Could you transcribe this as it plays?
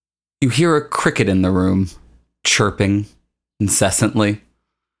You hear a cricket in the room, chirping incessantly.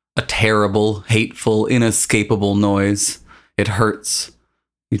 A terrible, hateful, inescapable noise. It hurts.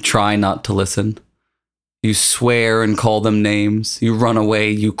 You try not to listen. You swear and call them names. You run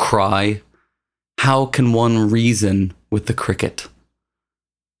away. You cry. How can one reason with the cricket?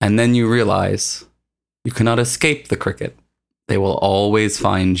 And then you realize you cannot escape the cricket. They will always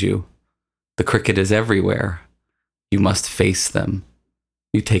find you. The cricket is everywhere. You must face them.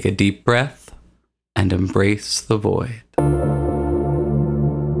 You take a deep breath and embrace the void.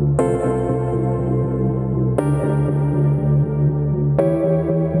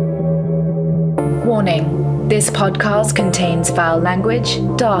 Warning. This podcast contains foul language,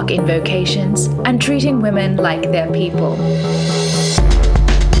 dark invocations, and treating women like they're people.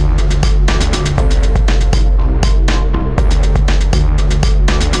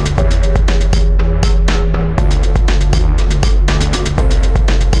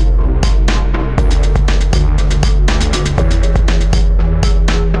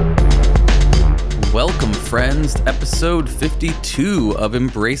 Welcome, friends, to episode 52 of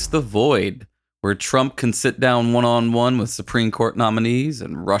Embrace the Void, where Trump can sit down one-on-one with Supreme Court nominees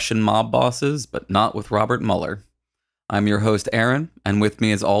and Russian mob bosses, but not with Robert Mueller. I'm your host, Aaron, and with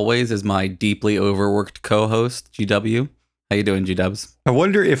me, as always, is my deeply overworked co-host, GW. How you doing, G-Dubs? I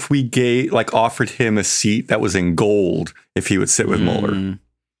wonder if we offered him a seat that was in gold if he would sit with Mueller.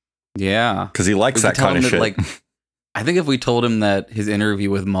 Yeah. Because he likes that kind of shit. I think if we told him that his interview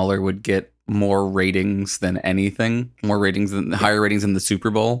with Mueller would get more ratings than anything, higher ratings than the Super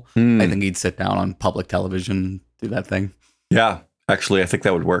Bowl, I think he'd sit down on public television, do that thing. Yeah, actually, I think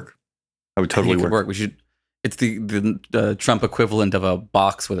that would work. That would totally work. We should. It's the Trump equivalent of a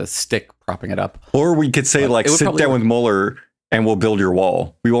box with a stick propping it up. Or we could say, sit down with Mueller and we'll build your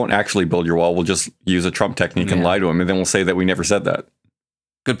wall. We won't actually build your wall. We'll just use a Trump technique and lie to him, and then we'll say that we never said that.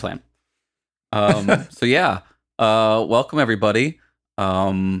 Good plan. Welcome everybody.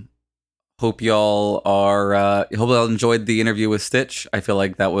 Hope y'all enjoyed the interview with Stitch. I feel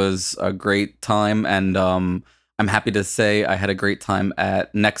like that was a great time, and I'm happy to say I had a great time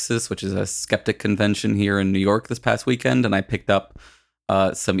at Nexus, which is a skeptic convention here in New York this past weekend, and I picked up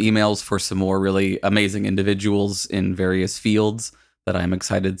some emails for some more really amazing individuals in various fields that I'm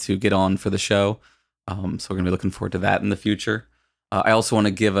excited to get on for the show. So we're going to be looking forward to that in the future. I also want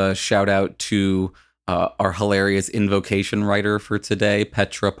to give a shout out to our hilarious invocation writer for today,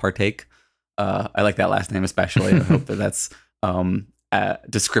 Petra Partake. I like that last name especially. I hope that's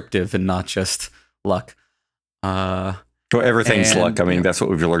descriptive and not just luck. Everything's luck. I mean, that's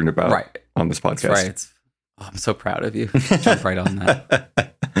what we've learned about on this podcast. Right. I'm so proud of you. Jump right on that.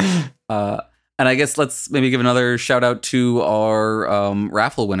 And I guess let's maybe give another shout out to our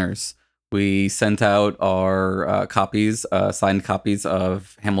raffle winners. We sent out our signed copies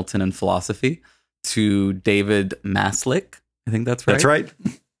of Hamilton and Philosophy to David Maslick. I think that's right. That's right.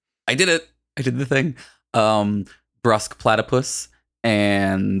 I did it. I did the thing. Brusque Platypus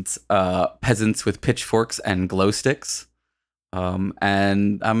and Peasants with Pitchforks and Glow Sticks. It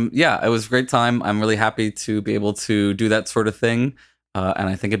was a great time. I'm really happy to be able to do that sort of thing. And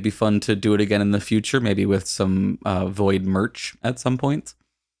I think it'd be fun to do it again in the future, maybe with some Void merch at some point.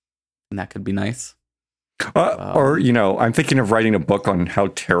 And that could be nice. I'm thinking of writing a book on how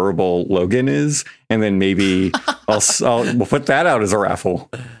terrible Logan is, and then maybe we'll put that out as a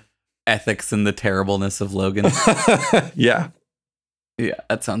raffle. Ethics and the terribleness of Logan. Yeah,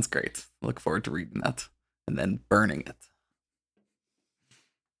 that sounds great. Look forward to reading that and then burning it.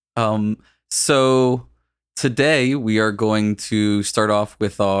 So today we are going to start off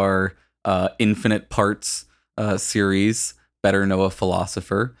with our Infinite Parts series, Better Know a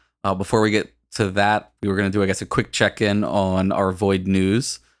Philosopher. Before we get to that, we were going to do, I guess, a quick check-in on our Void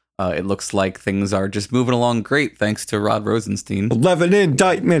news. It looks like things are just moving along great, thanks to Rod Rosenstein. 11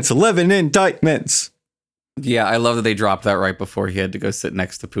 indictments. Yeah, I love that they dropped that right before he had to go sit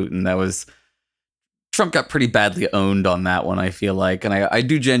next to Putin. Trump got pretty badly owned on that one, I feel like. And I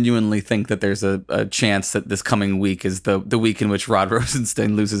do genuinely think that there's a chance that this coming week is the week in which Rod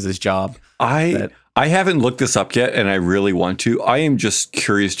Rosenstein loses his job. I haven't looked this up yet, and I really want to. I am just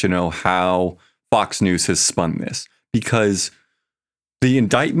curious to know how Fox News has spun this, because the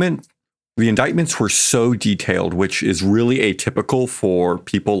indictments were so detailed, which is really atypical for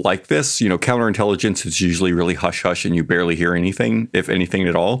people like this. You know, counterintelligence is usually really hush-hush and you barely hear anything, if anything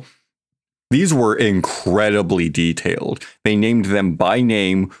at all. These were incredibly detailed. They named them by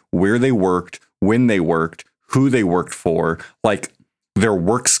name, where they worked, when they worked, who they worked for, like their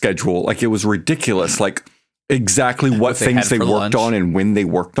work schedule. Like, it was ridiculous. Like, exactly what things they worked on and when they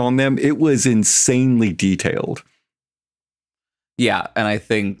worked on them. It was insanely detailed. Yeah, and I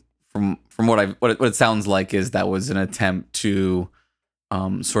think from what it sounds like is that was an attempt to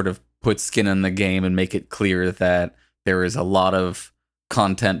sort of put skin in the game and make it clear that there is a lot of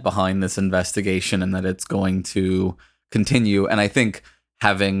content behind this investigation and that it's going to continue. And I think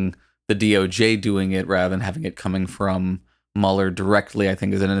having the DOJ doing it rather than having it coming from Mueller directly, I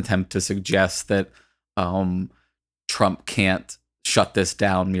think is an attempt to suggest that Trump can't shut this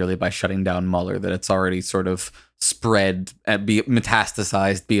down merely by shutting down Mueller, that it's already sort of spread and be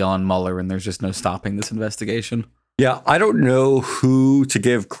metastasized beyond Mueller, and there's just no stopping this investigation. Yeah, I don't know who to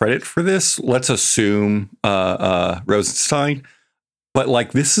give credit for this. Let's assume Rosenstein. But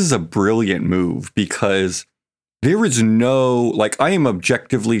like, this is a brilliant move because there is no, like, I am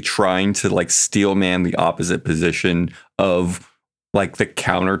objectively trying to like steelman the opposite position of like the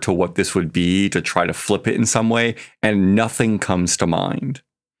counter to what this would be to try to flip it in some way. And nothing comes to mind.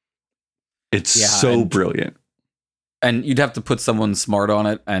 It's so brilliant. And you'd have to put someone smart on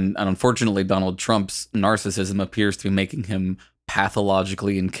it. And unfortunately, Donald Trump's narcissism appears to be making him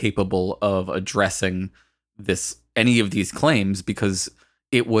pathologically incapable of addressing any of these claims because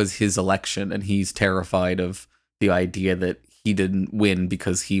it was his election and he's terrified of the idea that he didn't win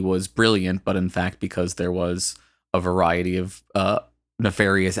because he was brilliant, but in fact, because there was a variety of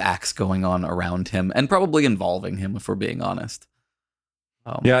nefarious acts going on around him and probably involving him, if we're being honest.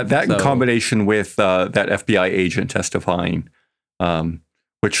 In combination with that FBI agent testifying,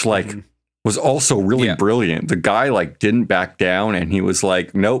 which like was also really brilliant. The guy like didn't back down and he was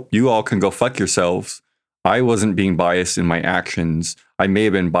like, nope, you all can go fuck yourselves. I wasn't being biased in my actions. I may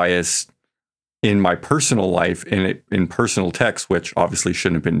have been biased in my personal life in personal text, which obviously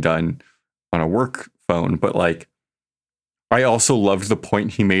shouldn't have been done on a work phone. But like, I also loved the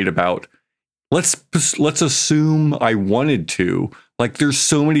point he made about let's assume I wanted to. Like, there's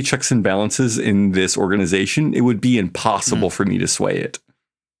so many checks and balances in this organization. It would be impossible for me to sway it.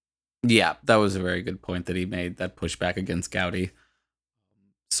 Yeah, that was a very good point that he made, that pushback against Gowdy.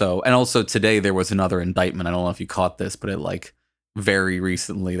 So, and also today there was another indictment. I don't know if you caught this, but very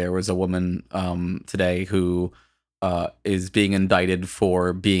recently there was a woman today who is being indicted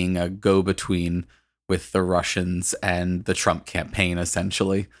for being a go-between with the Russians and the Trump campaign,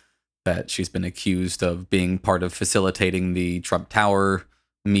 essentially. That she's been accused of being part of facilitating the Trump Tower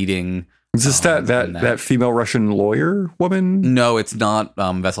meeting. Is this that female Russian lawyer woman? No, it's not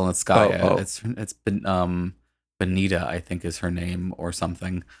Veselnitskaya. It's been Benita, I think is her name or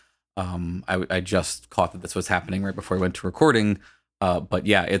something. I just caught that this was happening right before I went to recording. But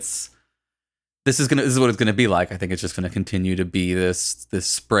yeah, this is what it's gonna be like. I think it's just gonna continue to be this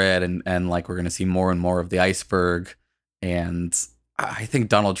spread and like we're gonna see more and more of the iceberg. And I think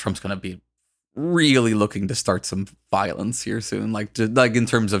Donald Trump's gonna be really looking to start some violence here soon, like in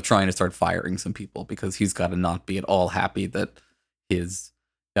terms of trying to start firing some people, because he's got to not be at all happy that his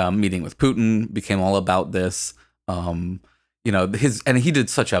meeting with Putin became all about this. And he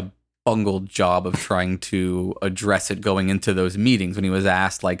did such a bungled job of trying to address it going into those meetings when he was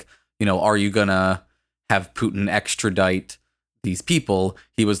asked, like, are you gonna have Putin extradite these people?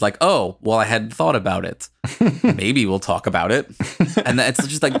 He was like, oh, well, I hadn't thought about it. Maybe we'll talk about it. And it's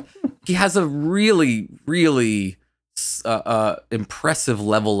just like, he has a really, really impressive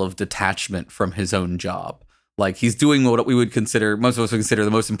level of detachment from his own job. Like, he's doing what we would consider, most of us would consider,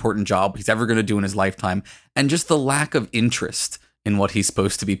 the most important job he's ever going to do in his lifetime. And just the lack of interest in what he's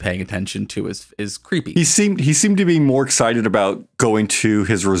supposed to be paying attention to is creepy. He seemed to be more excited about going to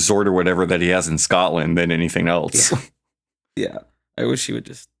his resort or whatever that he has in Scotland than anything else. Yeah. I wish he would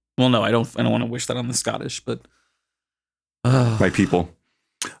just, well, no, I don't want to wish that on the Scottish, but my people.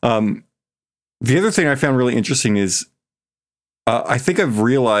 The other thing I found really interesting is I think I've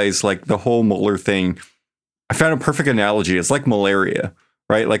realized, like, the whole Mueller thing, I found a perfect analogy. It's like malaria,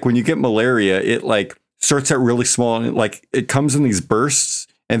 right? Like, when you get malaria, it like starts out really small and it comes in these bursts,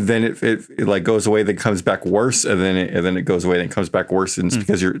 and then it like goes away, then comes back worse, and then it goes away, then it comes back worse, and it's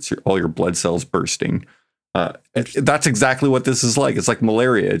because all your blood cells bursting. That's exactly what this is like. It's like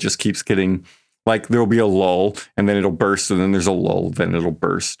malaria. It just keeps getting, like, there'll be a lull and then it'll burst, and then there's a lull, then it'll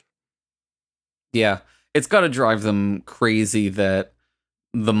burst. Yeah, it's got to drive them crazy that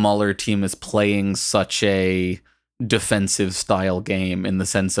the Mueller team is playing such a defensive style game, in the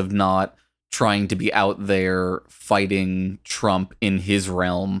sense of not trying to be out there fighting Trump in his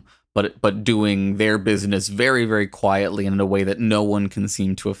realm, but doing their business very, very quietly and in a way that no one can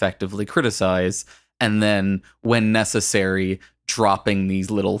seem to effectively criticize. And then, when necessary, dropping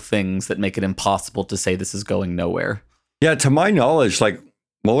these little things that make it impossible to say this is going nowhere. Yeah, to my knowledge, like,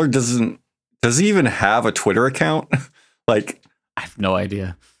 Mueller does he even have a Twitter account? Like, I have no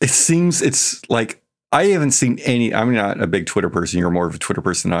idea. It seems it's like, I haven't seen any. I'm not a big Twitter person. You're more of a Twitter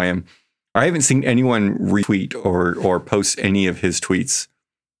person than I am. I haven't seen anyone retweet or post any of his tweets.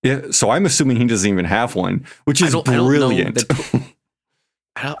 Yeah, so I'm assuming he doesn't even have one, which is brilliant.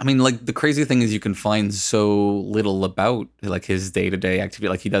 I mean, like, the crazy thing is you can find so little about like his day-to-day activity.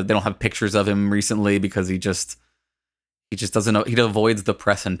 Like, they don't have pictures of him recently because he just doesn't know. He avoids the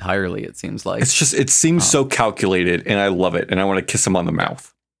press entirely, it seems like. It seems so calculated, and I love it, and I want to kiss him on the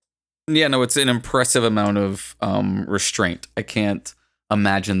mouth. Yeah, no, it's an impressive amount of restraint. I can't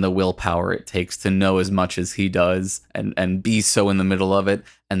imagine the willpower it takes to know as much as he does and be so in the middle of it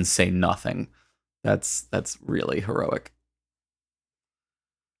and say nothing. That's really heroic.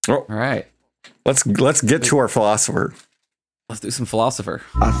 Oh, all right. Let's get to our philosopher. Let's do some philosopher.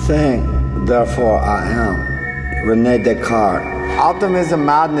 I think, therefore I am. Rene Descartes. Optimism,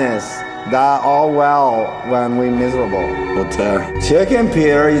 madness. That all well when we miserable. Voltaire. Chicken,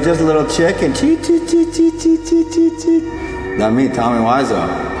 Peter. You just a little chicken. Cheat, cheat, cheat, cheat, cheat, cheat, cheat, cheat. Not me, Tommy Wiseau.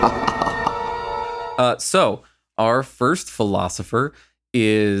 So our first philosopher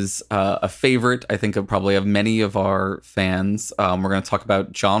is a favorite, I think, of many of our fans. We're going to talk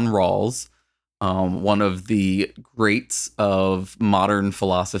about John Rawls, one of the greats of modern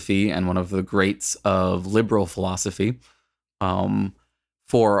philosophy and one of the greats of liberal philosophy. Since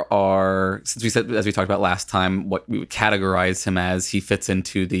we said, as we talked about last time, what we would categorize him as, he fits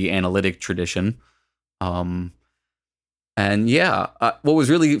into the analytic tradition. What was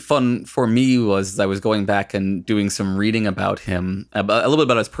really fun for me was I was going back and doing some reading about him, a little bit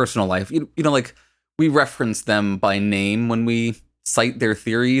about his personal life. You know, like, we reference them by name when we cite their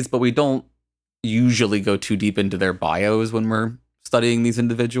theories, but we don't usually go too deep into their bios when we're studying these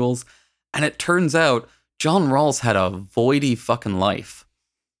individuals. And it turns out John Rawls had a voidy fucking life.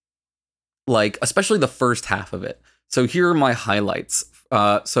 Like, especially the first half of it. So here are my highlights.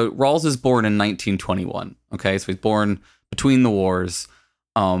 So Rawls is born in 1921. Okay, so he's born between the wars.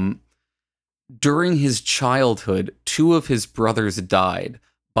 During his childhood, 2 of his brothers died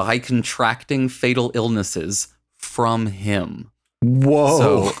by contracting fatal illnesses from him. Whoa.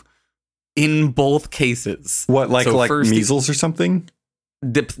 So in both cases. What, like first, measles or something?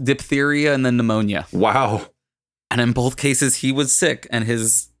 Diphtheria and then pneumonia. Wow. And in both cases, he was sick, and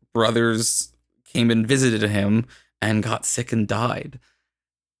his brothers came and visited him and got sick and died.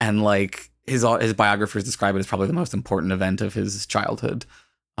 And like, his biographers describe it as probably the most important event of his childhood.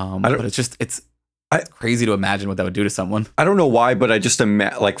 But it's crazy to imagine what that would do to someone. I don't know why, but I just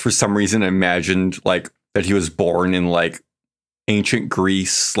for some reason imagined like that he was born in like ancient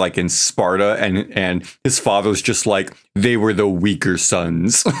Greece, like in Sparta, and his father was just like, they were the weaker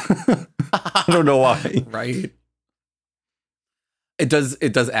sons. I don't know why. Right. It does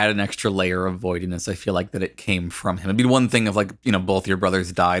add an extra layer of voidiness. I feel like that it came from him. It'd be one thing of like, you know, both your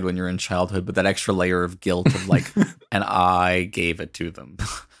brothers died when you're in childhood, but that extra layer of guilt of like, and I gave it to them.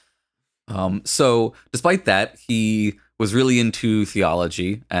 So despite that, he was really into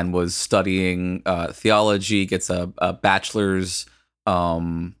theology and was studying theology, gets a bachelor's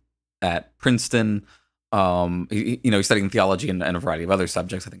at Princeton. He's studying theology and a variety of other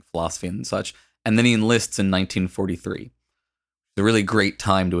subjects, I think philosophy and such. And then he enlists in 1943. A really great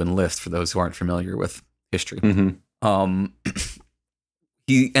time to enlist for those who aren't familiar with history. Mm-hmm.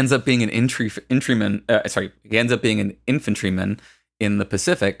 He ends up being an infantryman in the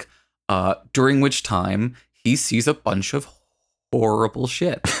Pacific, during which time he sees a bunch of horrible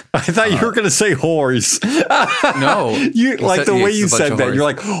shit. I thought you were going to say whores. No. You like the way you said that. You're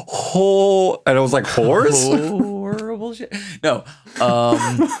like, whole, and I was like, whores? Horrible shit. No.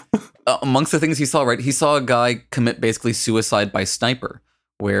 Amongst the things he saw, right? He saw a guy commit basically suicide by sniper,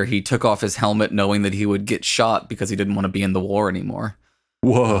 where he took off his helmet knowing that he would get shot because he didn't want to be in the war anymore.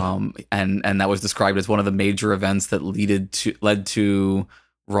 Whoa. And that was described as one of the major events that led to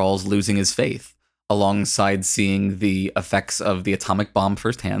Rawls losing his faith, alongside seeing the effects of the atomic bomb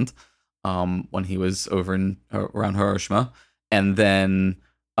firsthand, when he was over around Hiroshima. And then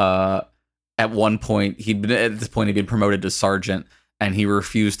at one point, he'd been promoted to sergeant, and he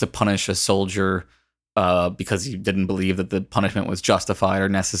refused to punish a soldier because he didn't believe that the punishment was justified or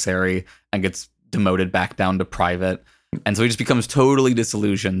necessary, and gets demoted back down to private. And so he just becomes totally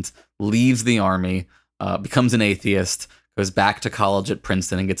disillusioned, leaves the army, becomes an atheist, goes back to college at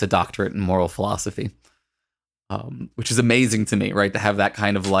Princeton and gets a doctorate in moral philosophy, which is amazing to me, right? To have that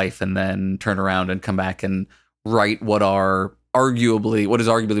kind of life and then turn around and come back and write what is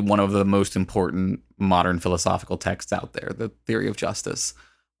arguably one of the most important modern philosophical texts out there, the Theory of Justice.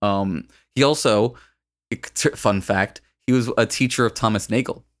 He also, fun fact, he was a teacher of Thomas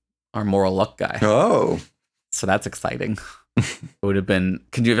Nagel, our moral luck guy. Oh. So that's exciting. It would have been.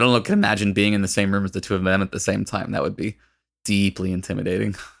 Can you imagine being in the same room as the two of them at the same time? That would be deeply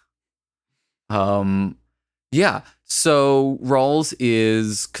intimidating. Yeah. So Rawls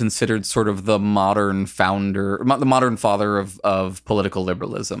is considered sort of the modern father of political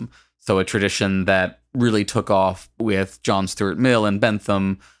liberalism. So a tradition that really took off with John Stuart Mill and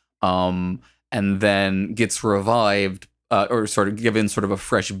Bentham, and then gets revived or sort of given sort of a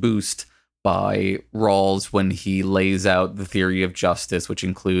fresh boost by Rawls when he lays out the theory of justice, which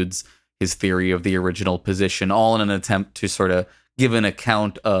includes his theory of the original position, all in an attempt to sort of give an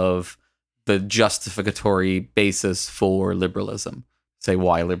account of the justificatory basis for liberalism, say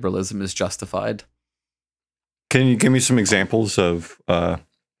why liberalism is justified. Can you give me some examples of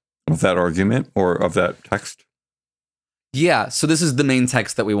that argument or of that text? Yeah, so this is the main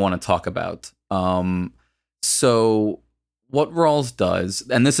text that we want to talk about. So what Rawls does,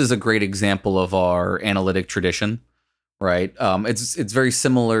 and this is a great example of our analytic tradition, right? It's very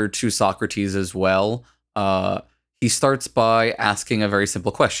similar to Socrates as well. He starts by asking a very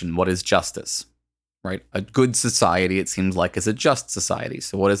simple question: what is justice? Right? A good society, it seems like, is a just society.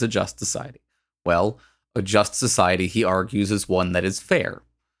 So what is a just society? Well, a just society, he argues, is one that is fair.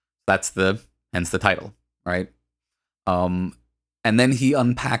 Hence the title, right? And then he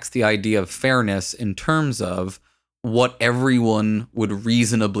unpacks the idea of fairness in terms of what everyone would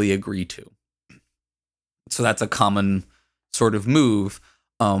reasonably agree to. So that's a common sort of move.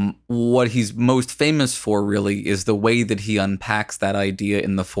 What he's most famous for, really, is the way that he unpacks that idea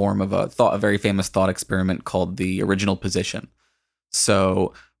in the form of a very famous thought experiment called the original position.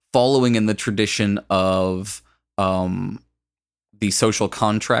 So, following in the tradition of the social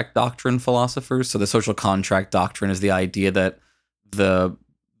contract doctrine philosophers. So, the social contract doctrine is the idea that the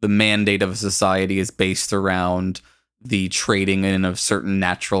mandate of a society is based around the trading in of certain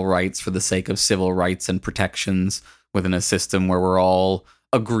natural rights for the sake of civil rights and protections within a system where we're all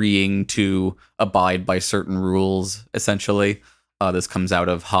agreeing to abide by certain rules, essentially. This comes out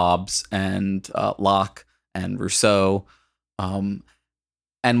of Hobbes and Locke and Rousseau. And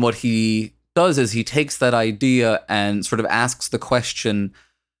what he does is he takes that idea and sort of asks the question,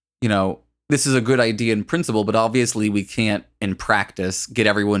 this is a good idea in principle, but obviously we can't, in practice, get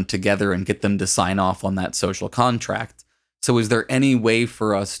everyone together and get them to sign off on that social contract. So is there any way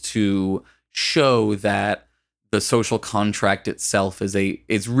for us to show that the social contract itself is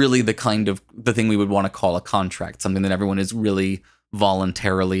really the thing we would want to call a contract, something that everyone is really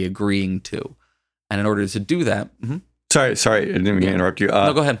voluntarily agreeing to? And in order to do that, Sorry, I didn't mean to interrupt you.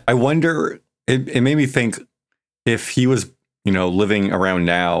 No, go ahead. I wonder. It made me think if he was, living around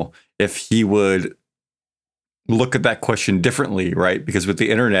now, if he would look at that question differently, right? Because with the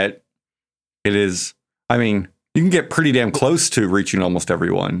internet, it is. I mean, you can get pretty damn close to reaching almost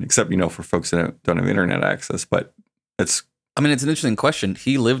everyone, except, for folks that don't have internet access. But it's an interesting question.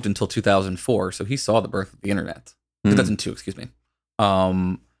 He lived until 2004, so he saw the birth of the internet. 2002, excuse me.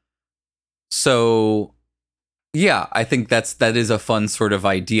 So, yeah, I think that is a fun sort of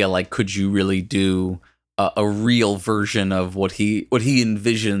idea. Like, could you really do a real version of what he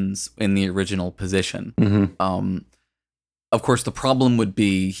envisions in the original position? Mm-hmm. Of course, the problem would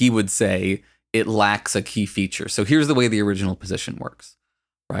be, he would say, it lacks a key feature. So here's the way the original position works,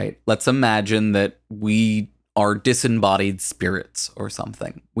 right? Let's imagine that we are disembodied spirits or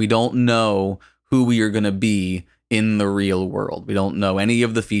something. We don't know who we are going to be in the real world. We don't know any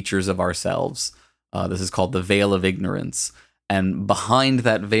of the features of ourselves. This is called the veil of ignorance. And behind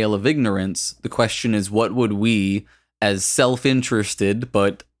that veil of ignorance, the question is, what would we, as self-interested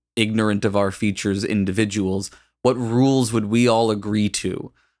but ignorant of our features individuals, what rules would we all agree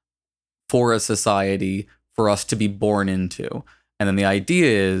to for a society for us to be born into? And then the idea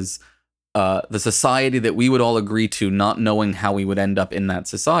is the society that we would all agree to, not knowing how we would end up in that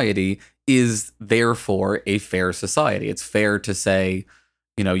society, is therefore a fair society. It's fair to say,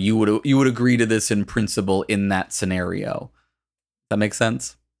 you would agree to this in principle in that scenario. That makes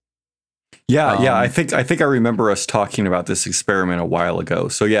sense? Yeah. I think I remember us talking about this experiment a while ago.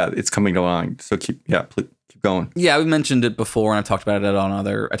 So yeah, it's coming along. So keep going. Yeah, we mentioned it before, and I talked about it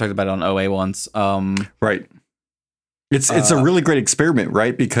on OA once. Right. It's a really great experiment,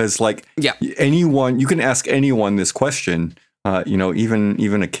 right? Because anyone, you can ask anyone this question,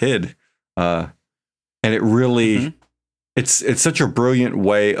 even a kid, and it really, it's such a brilliant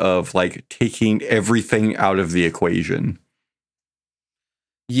way of taking everything out of the equation.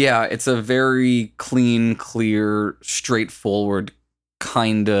 Yeah, it's a very clean, clear, straightforward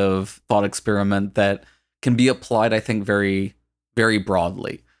kind of thought experiment that can be applied, I think, very, very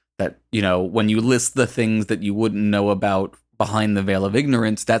broadly. That, when you list the things that you wouldn't know about behind the veil of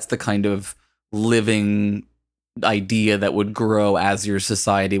ignorance, that's the kind of living idea that would grow as your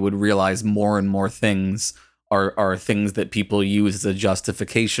society would realize more and more things are things that people use as a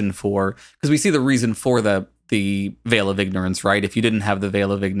justification for, because we see the reason for the veil of ignorance, right? If you didn't have the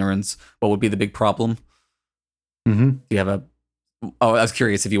veil of ignorance, what would be the big problem? Mm-hmm. Do you have I was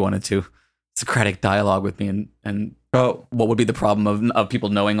curious if you wanted to Socratic dialogue with me and Oh, what would be the problem of people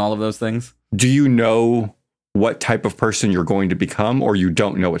knowing all of those things? do you know what type of person you're going to become, or you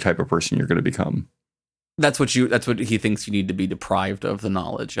don't know what type of person you're going to become? That's what he thinks you need to be deprived of the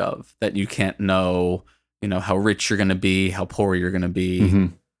knowledge of, that you can't know, how rich you're going to be, how poor you're going to be. Mm-hmm.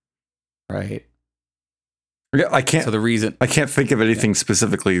 Right. Yeah, I can't think of anything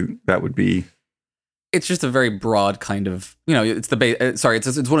specifically that would be. It's just a very broad kind of, it's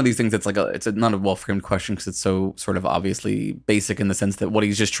it's one of these things that's like it's not a well-framed question because it's so sort of obviously basic in the sense that what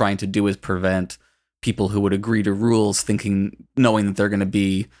he's just trying to do is prevent people who would agree to rules knowing that they're going to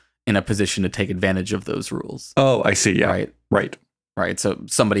be in a position to take advantage of those rules. Oh, I see. Yeah. Right. So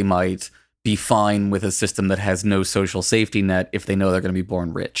somebody might be fine with a system that has no social safety net if they know they're going to be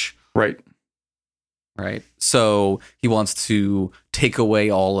born rich. Right. So he wants to take away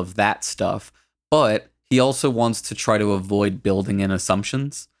all of that stuff, but he also wants to try to avoid building in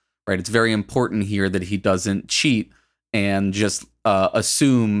assumptions. Right. It's very important here that he doesn't cheat and just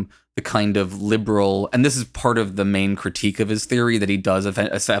assume the kind of liberal, and this is part of the main critique of his theory, that he does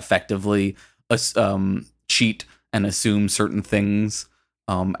effectively cheat and assume certain things,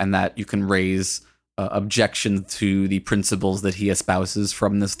 and that you can raise objections to the principles that he espouses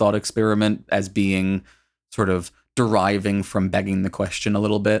from this thought experiment as being sort of deriving from begging the question a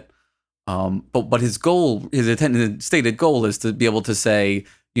little bit. But his goal, his stated goal, is to be able to say,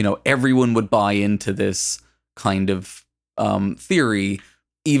 everyone would buy into this kind of theory,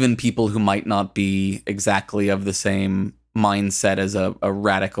 even people who might not be exactly of the same mindset as a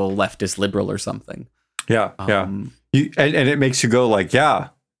radical leftist liberal or something. Yeah, yeah. And it makes you go like, yeah,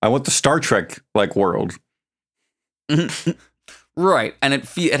 I want the Star Trek like world. Right, and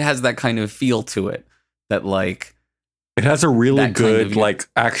it has that kind of feel to it that like it has a really good kind of, like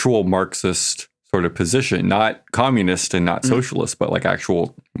actual Marxist sort of position, not communist and not socialist, but like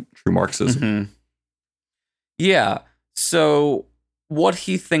actual true Marxism. Mm-hmm. Yeah. So what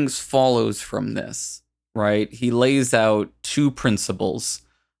he thinks follows from this, right? He lays out two principles.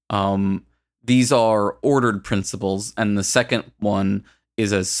 These are ordered principles, and the second one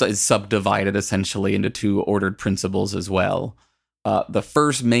is subdivided essentially into two ordered principles as well. The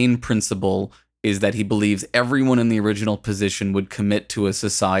first main principle is that he believes everyone in the original position would commit to a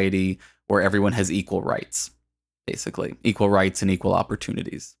society where everyone has equal rights, basically equal rights and equal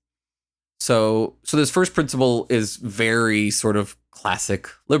opportunities. So this first principle is very sort of classic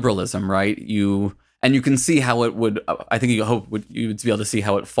liberalism, right? You can see how it would. I think you would be able to see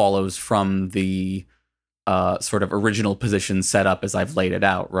how it follows from the sort of original position set up as I've laid it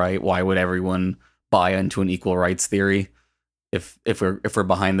out, right? Why would everyone buy into an equal rights theory if we're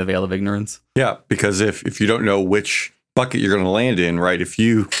behind the veil of ignorance? Yeah, because if you don't know which bucket you're going to land in, right? If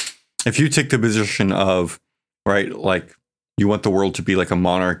you take the position of, right, like you want the world to be like a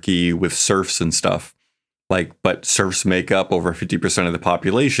monarchy with serfs and stuff, like, but serfs make up over 50% of the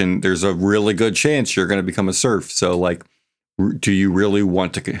population, there's a really good chance you're going to become a serf. So like, do you really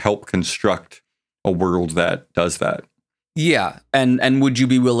want to help construct a world that does that? Yeah. And would you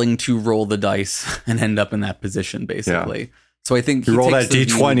be willing to roll the dice and end up in that position, basically? Yeah. So I think you roll that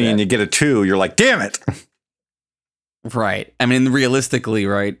D20 and you get a 2, you're like, damn it. Right. I mean, realistically,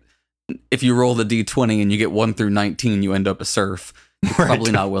 right, if you roll the D20 and you get 1 through 19, you end up a serf. You're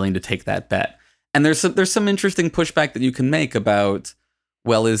probably not willing to take that bet. And there's some interesting pushback that you can make about,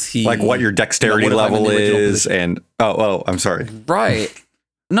 well, is he like what your dexterity level is, and I'm sorry. Right.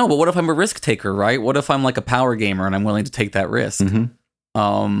 No, but what if I'm a risk taker, right? What if I'm like a power gamer and I'm willing to take that risk?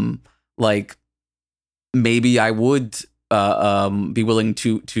 Mm-hmm. Like maybe I would be willing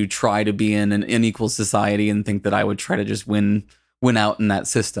to try to be in an unequal society and think that I would try to just win out in that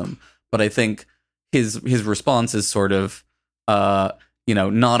system. But I think his response is sort of,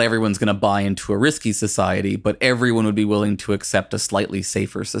 not everyone's going to buy into a risky society, but everyone would be willing to accept a slightly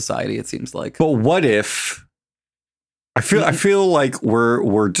safer society, it seems like. But what if I feel like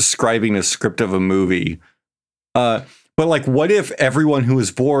we're describing a script of a movie. But like, what if everyone who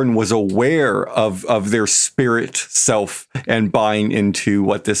was born was aware of their spirit self and buying into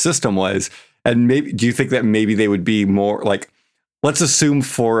what this system was? And maybe, do you think that maybe they would be more like, let's assume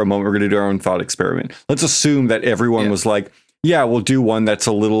for a moment, we're going to do our own thought experiment. Let's assume that everyone was like, yeah, we'll do one that's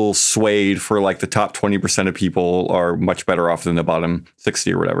a little swayed for like the top 20% of people are much better off than the bottom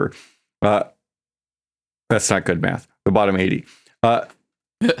 60 or whatever. That's not good math. The bottom 80.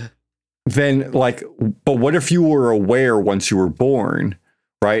 then like, but what if you were aware once you were born,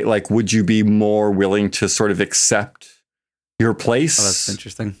 right? Like, would you be more willing to sort of accept your place? Oh, that's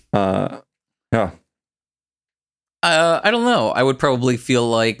interesting. Yeah. I don't know. I would probably feel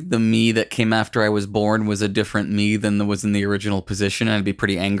like the me that came after I was born was a different me than was in the original position. I'd be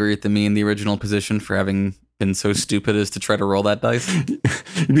pretty angry at the me in the original position for having been so stupid as to try to roll that dice.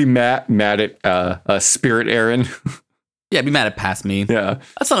 You'd be mad at Spirit Aaron. Yeah, I'd be mad at past me. Yeah.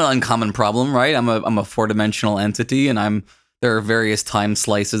 That's not an uncommon problem, right? I'm a four-dimensional entity, and there are various time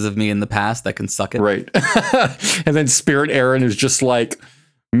slices of me in the past that can suck it. Right. And then Spirit Aaron is just like,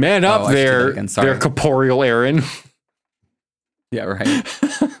 man up there, they're corporeal Aaron. Yeah, right.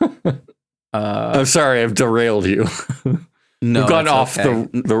 I'm sorry, I've derailed you. No, you've gone off okay.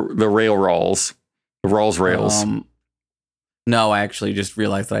 the rails. The rails. No, I actually just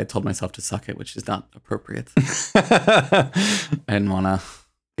realized that I told myself to suck it, which is not appropriate. I didn't want to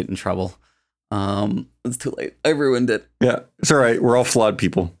get in trouble. It's too late. I ruined it. Yeah, it's all right. We're all flawed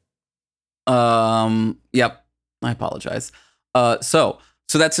people. Yep. I apologize.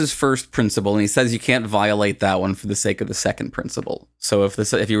 So that's his first principle, and he says you can't violate that one for the sake of the second principle. So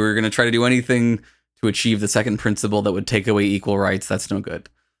if you were going to try to do anything to achieve the second principle that would take away equal rights, that's no good,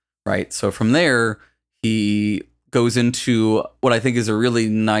 right? So from there, he goes into what I think is a really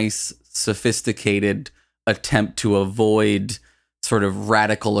nice, sophisticated attempt to avoid sort of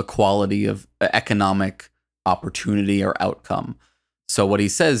radical equality of economic opportunity or outcome. So what he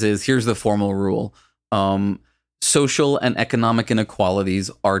says is, here's the formal rule. Social and economic inequalities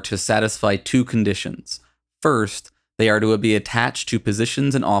are to satisfy two conditions. First, they are to be attached to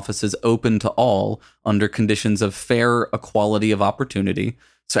positions and offices open to all under conditions of fair equality of opportunity.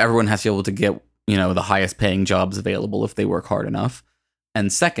 So everyone has to be able to get, the highest paying jobs available if they work hard enough.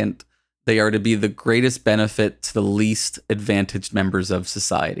 And second, they are to be the greatest benefit to the least advantaged members of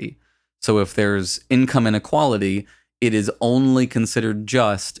society. So if there's income inequality, it is only considered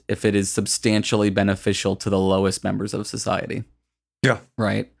just if it is substantially beneficial to the lowest members of society. Yeah.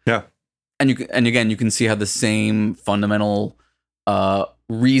 Right? Yeah. And again, you can see how the same fundamental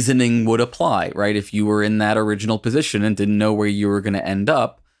reasoning would apply, right? If you were in that original position and didn't know where you were going to end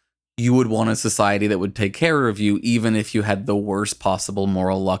up, you would want a society that would take care of you, even if you had the worst possible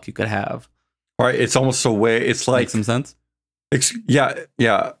moral luck you could have. Right. It's almost a way, it's like... Make some sense?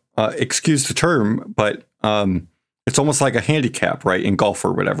 Yeah. Excuse the term, but... it's almost like a handicap, right? In golf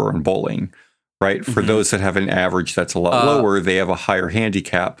or whatever, in bowling, right? For those that have an average that's a lot lower, they have a higher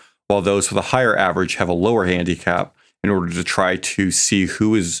handicap, while those with a higher average have a lower handicap in order to try to see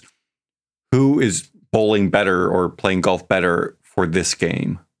who is bowling better or playing golf better for this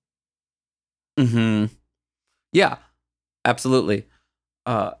game. Mm-hmm. Yeah, absolutely.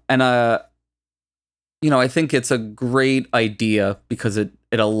 I think it's a great idea because it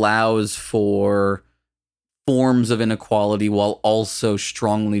allows for forms of inequality while also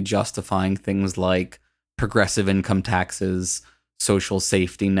strongly justifying things like progressive income taxes, social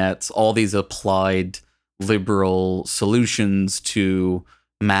safety nets, all these applied liberal solutions to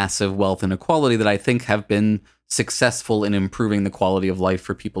massive wealth inequality that I think have been successful in improving the quality of life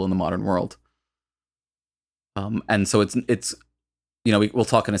for people in the modern world. And so it's we'll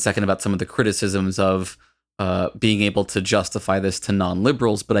talk in a second about some of the criticisms of being able to justify this to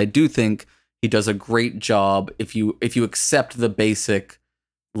non-liberals, but I do think he does a great job if you accept the basic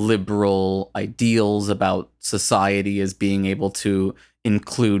liberal ideals about society as being able to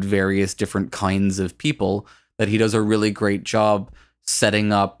include various different kinds of people, that he does a really great job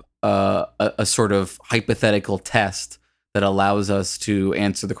setting up a sort of hypothetical test that allows us to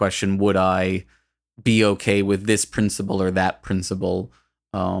answer the question, would I be okay with this principle or that principle?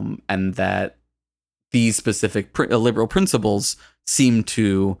 And that these specific liberal principles seem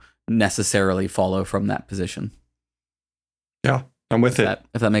to necessarily follow from that position. Yeah, I'm with it.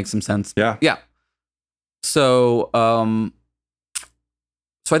 If that makes some sense. Yeah. Yeah. So I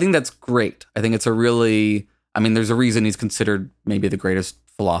think that's great. I think it's there's a reason he's considered maybe the greatest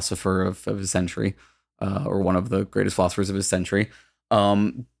philosopher of his century, or one of the greatest philosophers of his century.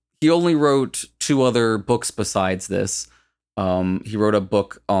 He only wrote 2 other books besides this. He wrote a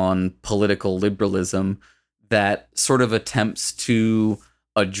book on political liberalism that sort of attempts to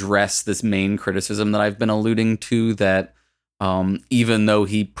address this main criticism that I've been alluding to, that even though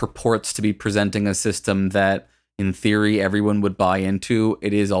he purports to be presenting a system that in theory everyone would buy into,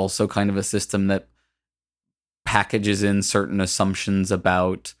 it is also kind of a system that packages in certain assumptions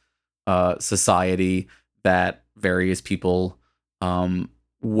about society that various people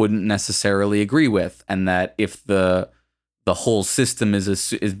wouldn't necessarily agree with, and that if the whole system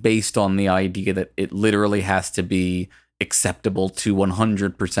is based on the idea that it literally has to be acceptable to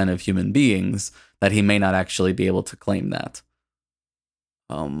 100% of human beings, that he may not actually be able to claim that.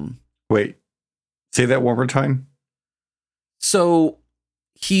 Wait, say that one more time. So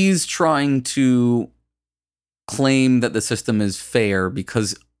he's trying to claim that the system is fair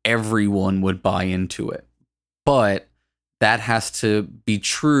because everyone would buy into it. But that has to be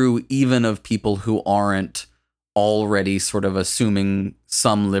true even of people who aren't already sort of assuming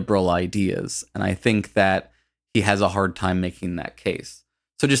some liberal ideas. And I think that he has a hard time making that case.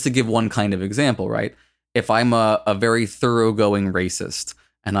 So just to give one kind of example, right? If I'm a very thoroughgoing racist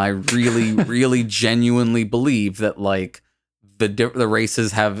and I really, really genuinely believe that like the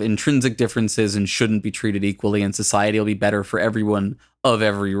races have intrinsic differences and shouldn't be treated equally, and society will be better for everyone of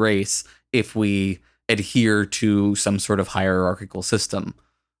every race if we adhere to some sort of hierarchical system,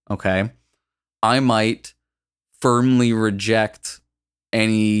 okay? I might firmly reject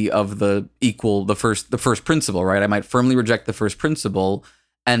any of the first principle, right? I might firmly reject the first principle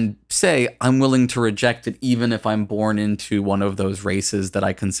and say I'm willing to reject it even if I'm born into one of those races that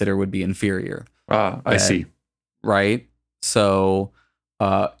I consider would be inferior. I see. Right? So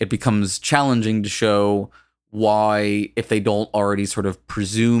it becomes challenging to show why, if they don't already sort of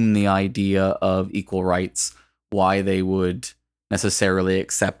presume the idea of equal rights, why they would necessarily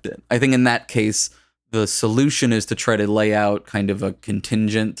accept it. I think in that case, the solution is to try to lay out kind of a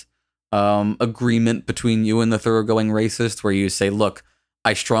contingent agreement between you and the thoroughgoing racist, where you say, look,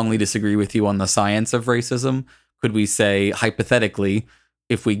 I strongly disagree with you on the science of racism. Could we say, hypothetically,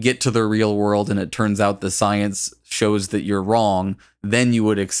 if we get to the real world and it turns out the science shows that you're wrong, then you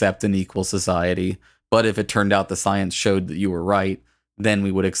would accept an equal society. But if it turned out the science showed that you were right, then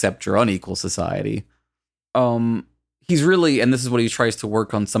we would accept your unequal society. He's really, and this is what he tries to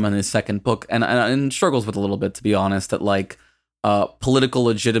work on some in his second book, and struggles with a little bit, to be honest, that like political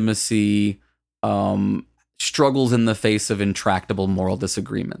legitimacy struggles in the face of intractable moral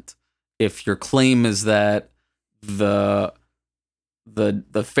disagreement. If your claim is that the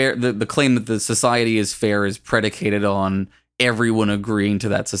claim that the society is fair is predicated on everyone agreeing to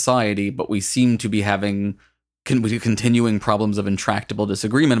that society, but we seem to be having continuing problems of intractable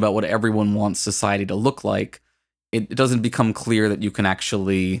disagreement about what everyone wants society to look like, it doesn't become clear that you can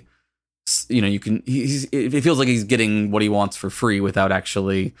actually, it feels like he's getting what he wants for free without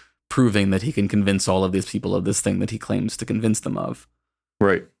actually proving that he can convince all of these people of this thing that he claims to convince them of.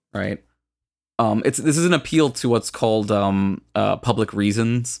 Right. Right. This is an appeal to what's called public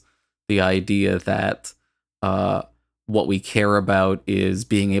reasons. The idea that what we care about is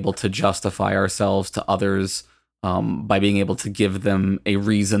being able to justify ourselves to others by being able to give them a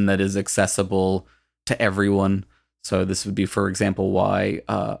reason that is accessible to everyone. So this would be, for example, why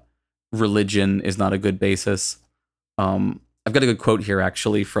religion is not a good basis. I've got a good quote here,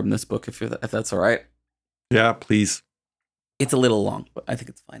 actually, from this book, if that's all right. Yeah, please. It's a little long, but I think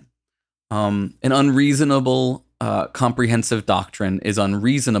it's fine. An unreasonable, comprehensive doctrine is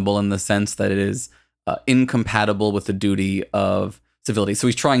unreasonable in the sense that it is incompatible with the duty of civility. So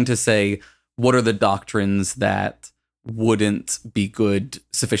he's trying to say, what are the doctrines that wouldn't be good,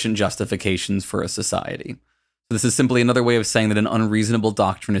 sufficient justifications for a society? This is simply another way of saying that an unreasonable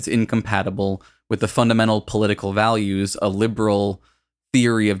doctrine is incompatible with the fundamental political values a liberal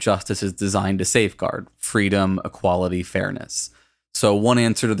theory of justice is designed to safeguard: freedom, equality, fairness. So one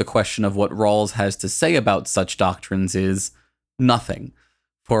answer to the question of what Rawls has to say about such doctrines is nothing.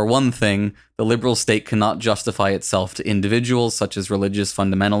 For one thing, the liberal state cannot justify itself to individuals such as religious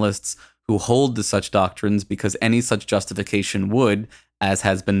fundamentalists who hold to such doctrines, because any such justification would, as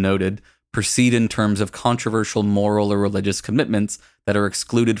has been noted, proceed in terms of controversial moral or religious commitments that are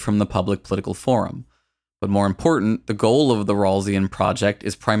excluded from the public political forum. But more important, the goal of the Rawlsian project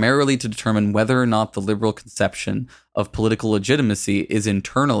is primarily to determine whether or not the liberal conception of political legitimacy is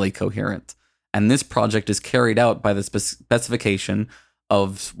internally coherent. And this project is carried out by the specification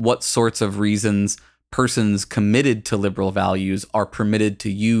of what sorts of reasons persons committed to liberal values are permitted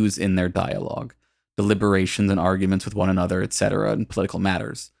to use in their dialogue, deliberations and arguments with one another, etc., in political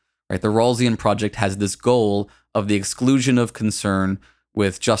matters. Right? The Rawlsian project has this goal of the exclusion of concern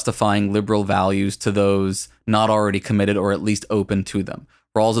with justifying liberal values to those not already committed or at least open to them.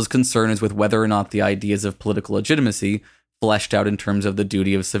 Rawls's concern is with whether or not the ideas of political legitimacy, fleshed out in terms of the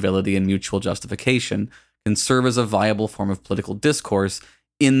duty of civility and mutual justification, can serve as a viable form of political discourse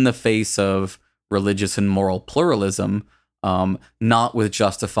in the face of religious and moral pluralism, not with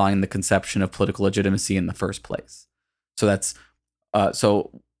justifying the conception of political legitimacy in the first place. So that's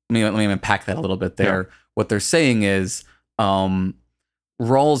so. Let me unpack that a little bit there. Yeah. What they're saying is,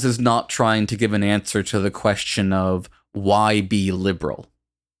 Rawls is not trying to give an answer to the question of why be liberal,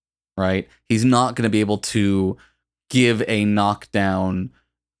 right? He's not going to be able to give a knockdown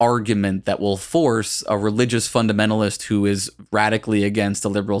argument that will force a religious fundamentalist who is radically against a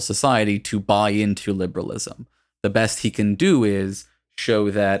liberal society to buy into liberalism. The best he can do is show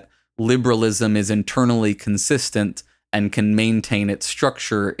that liberalism is internally consistent and can maintain its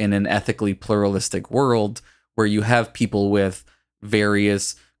structure in an ethically pluralistic world where you have people with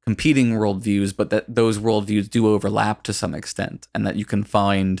various competing worldviews, but that those worldviews do overlap to some extent, and that you can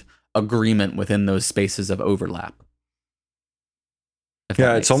find agreement within those spaces of overlap.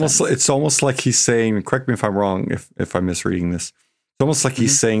 Yeah, it's almost like he's saying, correct me if I'm wrong, if I'm misreading this. It's almost like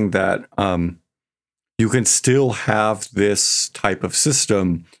he's saying that you can still have this type of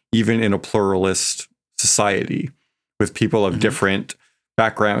system even in a pluralist society with people of different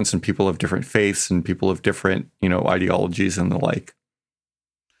backgrounds and people of different faiths and people of different, ideologies and the like.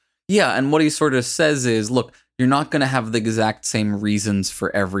 Yeah, and what he sort of says is, look, you're not going to have the exact same reasons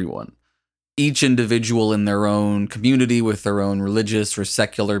for everyone. Each individual in their own community with their own religious or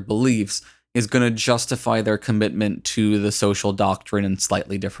secular beliefs is going to justify their commitment to the social doctrine in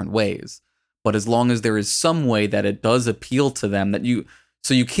slightly different ways. But as long as there is some way that it does appeal to them, you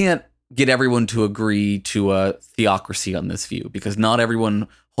can't get everyone to agree to a theocracy on this view, because not everyone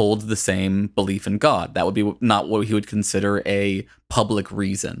holds the same belief in God. That would be not what he would consider a public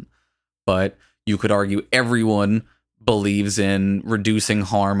reason. But you could argue everyone believes in reducing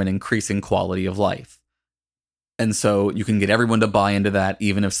harm and increasing quality of life. And so you can get everyone to buy into that,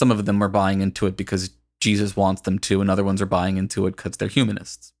 even if some of them are buying into it because Jesus wants them to, and other ones are buying into it because they're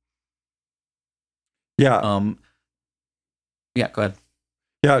humanists. Yeah. Yeah, go ahead.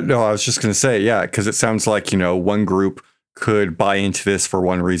 Yeah, no, I was just going to say, yeah, because it sounds like, one group could buy into this for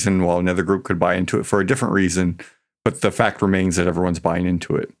one reason while another group could buy into it for a different reason. But the fact remains that everyone's buying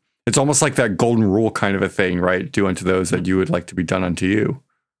into it. It's almost like that golden rule kind of a thing, right? Do unto those that you would like to be done unto you.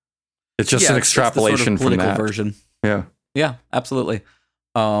 It's just an extrapolation from that version. Yeah. Yeah, absolutely.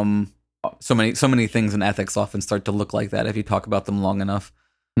 So many things in ethics often start to look like that if you talk about them long enough.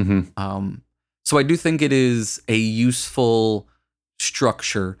 Mm-hmm. So I do think it is a useful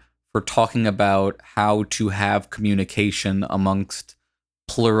structure for talking about how to have communication amongst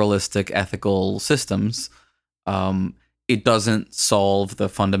pluralistic ethical systems. It doesn't solve the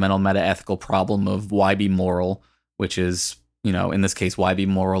fundamental meta-ethical problem of why be moral, which is, in this case, why be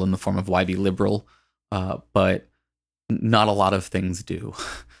moral in the form of why be liberal. But not a lot of things do.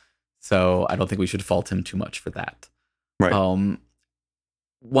 So I don't think we should fault him too much for that. Right.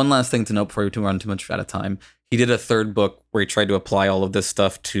 One last thing to note before we run too much out of time. He did a third book where he tried to apply all of this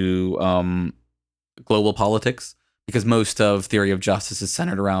stuff to global politics, because most of theory of justice is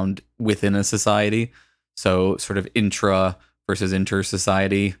centered around within a society. So sort of intra versus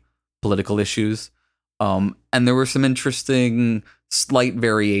inter-society political issues. And there were some interesting slight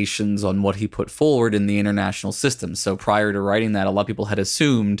variations on what he put forward in the international system. So prior to writing that, a lot of people had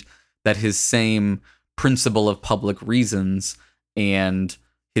assumed that his same principle of public reasons and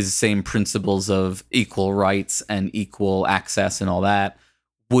his same principles of equal rights and equal access and all that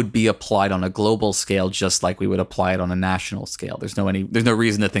would be applied on a global scale, just like we would apply it on a national scale. There's no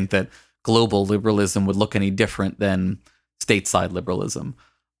reason to think that global liberalism would look any different than stateside liberalism.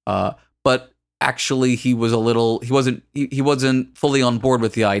 But actually, he wasn't fully on board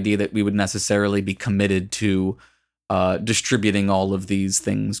with the idea that we would necessarily be committed to distributing all of these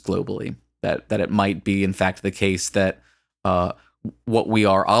things globally. That it might be, in fact, the case that what we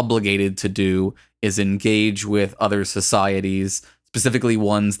are obligated to do is engage with other societies, specifically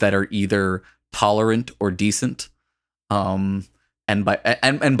ones that are either tolerant or decent. And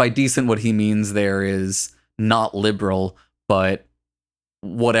by decent, what he means there is not liberal, but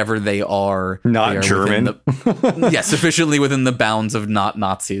whatever they are, not they are German. Sufficiently within the bounds of not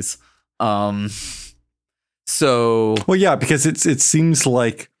Nazis. So well, yeah, because it seems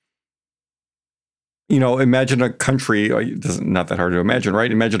like, imagine a country. It's not that hard to imagine, right?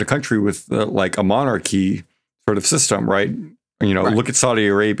 Imagine a country with like a monarchy sort of system, right? Right. Look at Saudi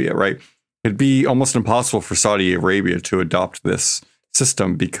Arabia, right? It'd be almost impossible for Saudi Arabia to adopt this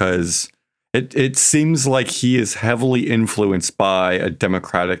system because it seems like he is heavily influenced by a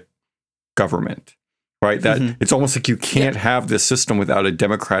democratic government, right? That it's almost like you can't have this system without a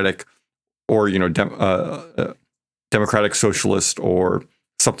democratic or, democratic socialist or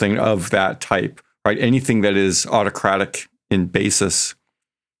something of that type, right? Anything that is autocratic in basis,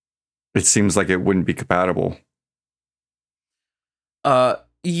 it seems like it wouldn't be compatible.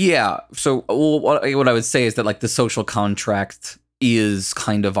 Yeah. So what I would say is that like the social contract is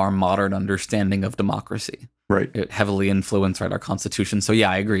kind of our modern understanding of democracy. Right. It heavily influenced our Constitution. So yeah,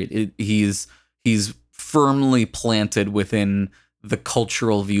 I agree. He's firmly planted within the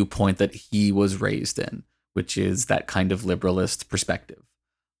cultural viewpoint that he was raised in, which is that kind of liberalist perspective.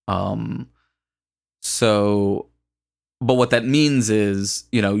 So, but what that means is,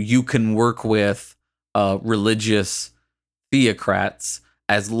 you can work with religious theocrats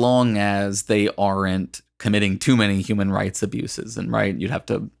as long as they aren't committing too many human rights abuses. And you'd have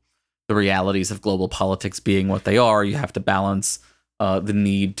to, the realities of global politics being what they are, you have to balance the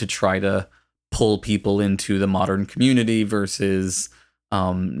need to try to pull people into the modern community versus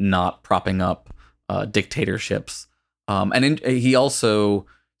not propping up dictatorships. He also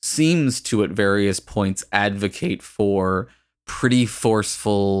seems to, at various points, advocate for pretty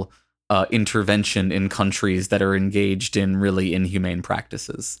forceful intervention in countries that are engaged in really inhumane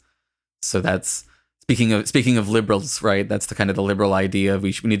practices. So that's speaking of liberals, right? That's the kind of the liberal idea of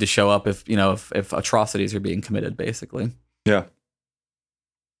we need to show up if atrocities are being committed, basically. Yeah.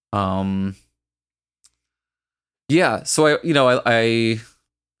 Yeah. So I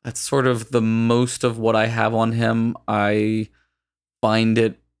that's sort of the most of what I have on him. I find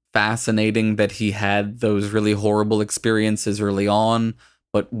it fascinating that he had those really horrible experiences early on,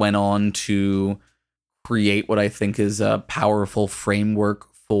 but went on to create what I think is a powerful framework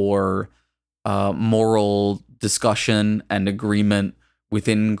for moral discussion and agreement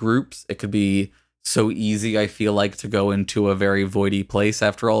within groups. It could be so easy, I feel like, to go into a very voidy place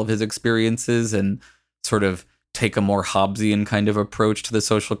after all of his experiences and sort of take a more Hobbesian kind of approach to the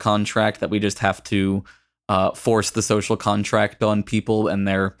social contract, that we just have to force the social contract on people, and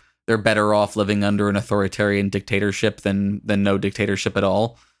they're better off living under an authoritarian dictatorship than no dictatorship at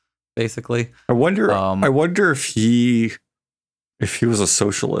all, basically. I wonder if he was a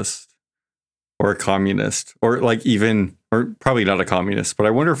socialist or a communist, or or probably not a communist, but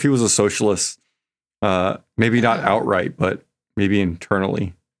I wonder if he was a socialist, maybe not outright, but maybe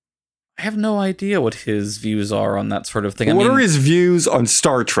internally. I have no idea what his views are on that sort of thing. What are his views on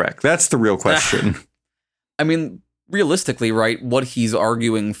Star Trek? That's the real question. I mean, realistically, right, what he's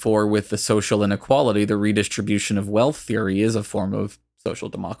arguing for with the social inequality, the redistribution of wealth theory, is a form of social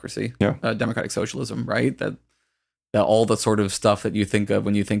democracy, democratic socialism, right? That all the sort of stuff that you think of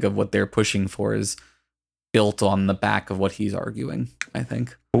when you think of what they're pushing for is built on the back of what he's arguing, I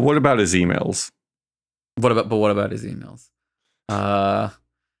think. But what about his emails? What about his emails?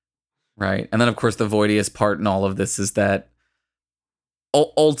 Right. And then, of course, the voidiest part in all of this is that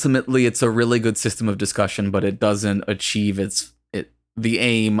ultimately it's a really good system of discussion, but it doesn't achieve the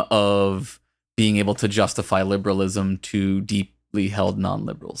aim of being able to justify liberalism to deeply held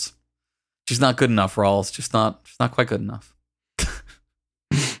non-liberals. She's not good enough, Rawls. She's not quite good enough.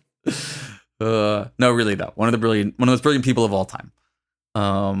 No, really though. One of the most brilliant people of all time.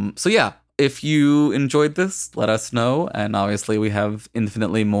 So yeah, if you enjoyed this, let us know. And obviously we have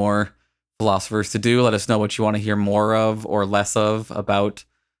infinitely more philosophers to do. Let us know what you want to hear more of or less of about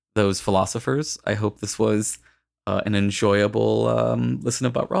those philosophers. I hope this was an enjoyable listen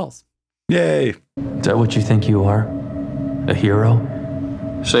about Rawls. Yay. Is that what you think you are? A hero?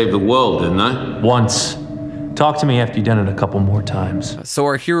 Saved the world, didn't I? Once. Talk to me after you've done it a couple more times. So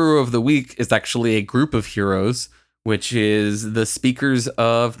our hero of the week is actually a group of heroes, which is the speakers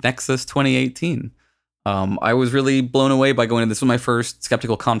of Nexus 2018. I was really blown away by going to this was my first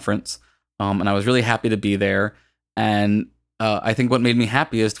skeptical conference. And I was really happy to be there. And I think what made me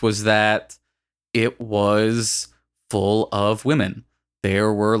happiest was that it was full of women.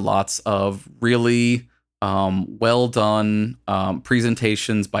 There were lots of really well done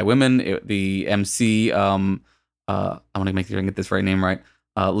presentations by women. The MC, I want to make sure I get this name right.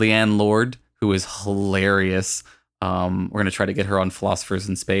 Leanne Lord, who is hilarious. We're going to try to get her on Philosophers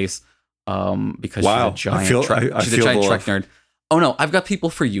in Space because she's a giant Trek nerd. Oh no, I've got people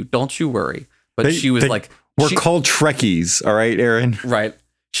for you. Don't you worry. But we're called Trekkies, all right, Aaron? Right.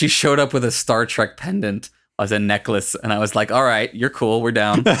 She showed up with a Star Trek pendant as a necklace, and I was like, all right, you're cool, we're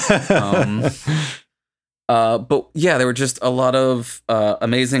down. But yeah, there were just a lot of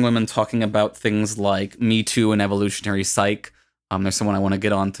amazing women talking about things like Me Too and evolutionary psych. There's someone I want to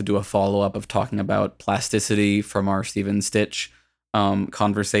get on to do a follow-up of talking about plasticity from our Stephen Stitch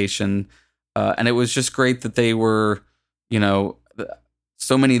conversation. And it was just great that they were,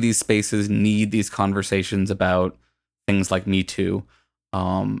 so many of these spaces need these conversations about things like Me Too.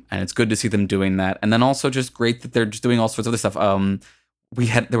 And it's good to see them doing that. And then also just great that they're just doing all sorts of other stuff.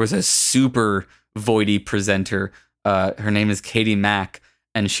 There was a super voidy presenter. Her name is Katie Mack,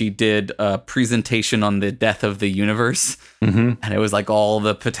 and she did a presentation on the death of the universe. Mm-hmm. And it was like all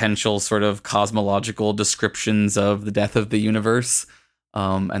the potential sort of cosmological descriptions of the death of the universe.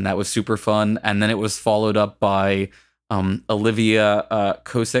 And that was super fun. And then it was followed up by Olivia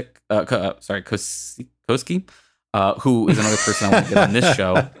Koski, who is another person I want to get on this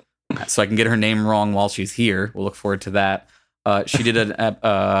show. so I can get her name wrong while she's here. We'll look forward to that. She did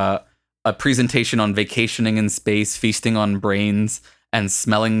a presentation on vacationing in space, feasting on brains, and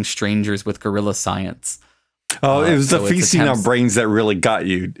smelling strangers with gorilla science. Oh, it was the feasting on brains that really got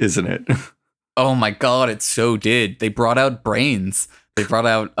you, isn't it? Oh my God, it so did. They brought out brains. They brought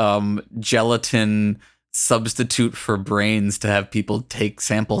out gelatin substitute for brains to have people take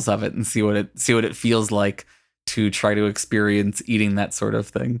samples of it and see what it feels like to try to experience eating that sort of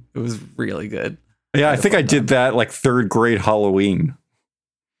thing. It was really good. Yeah, I think I did that like 3rd grade Halloween.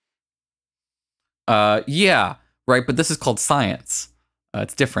 Yeah, right. But this is called science.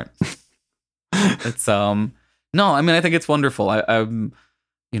 It's different. It's no, I mean, I think it's wonderful. I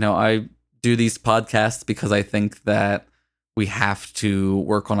do these podcasts because I think that we have to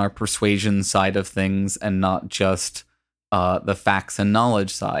work on our persuasion side of things and not just the facts and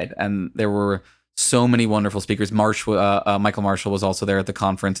knowledge side. And there were so many wonderful speakers. Michael Marshall was also there at the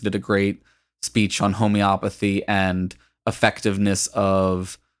conference and did a great speech on homeopathy and effectiveness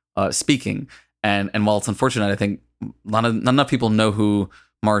of speaking. And while it's unfortunate, I think not enough people know who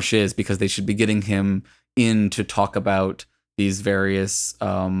Marsh is, because they should be getting him in to talk about these various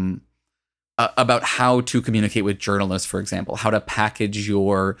about how to communicate with journalists, for example, how to package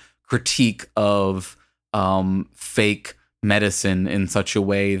your critique of fake medicine in such a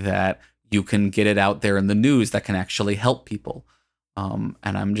way that you can get it out there in the news that can actually help people. And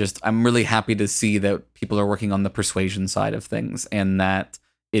I'm really happy to see that people are working on the persuasion side of things, and that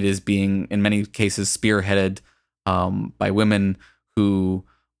it is being, in many cases, spearheaded by women who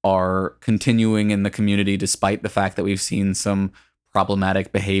are continuing in the community despite the fact that we've seen some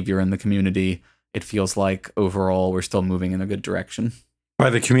problematic behavior in the community. It feels like overall we're still moving in a good direction. By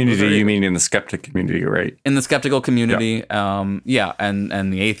the community, you mean in the skeptic community, right? In the skeptical community, and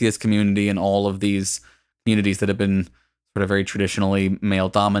the atheist community, and all of these communities that have been sort of very traditionally male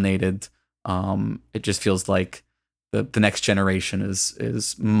dominated. It just feels like the next generation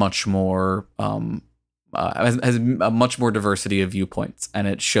is much more has a much more diversity of viewpoints, and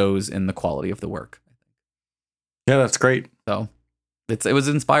it shows in the quality of the work. Yeah, that's great. So it was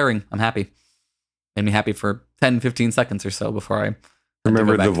inspiring. I'm happy. Made me happy for 10, 15 seconds or so before I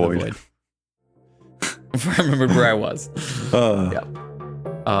remembered the void. Before I remembered where I was. Yeah.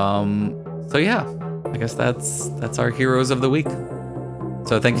 So yeah, I guess that's our heroes of the week.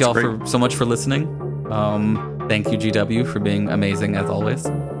 So thank you all so much for listening. Thank you, GW, for being amazing as always.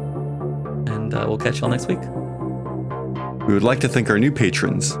 And we'll catch y'all next week. We would like to thank our new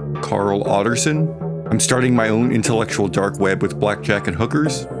patrons, Carl Otterson, I'm starting my own intellectual dark web with blackjack and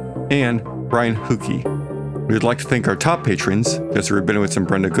hookers, and Brian Hookey. We would like to thank our top patrons, Jesse Rabinowitz and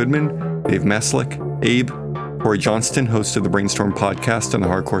Brenda Goodman, Dave Meslick, Abe, Corey Johnston, host of the Brainstorm podcast and the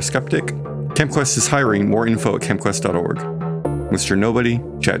Hardcore Skeptic. ChemQuest is hiring. More info at chemquest.org. Mr. Nobody,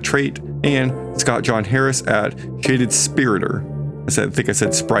 Chad Trait, and Scott John Harris at Shaded Spiriter. I think I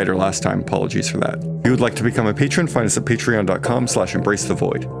said Spriter last time. Apologies for that. If you would like to become a patron, find us at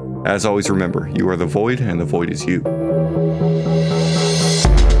patreon.com/embracethevoid. As always, remember, you are the void and the void is you.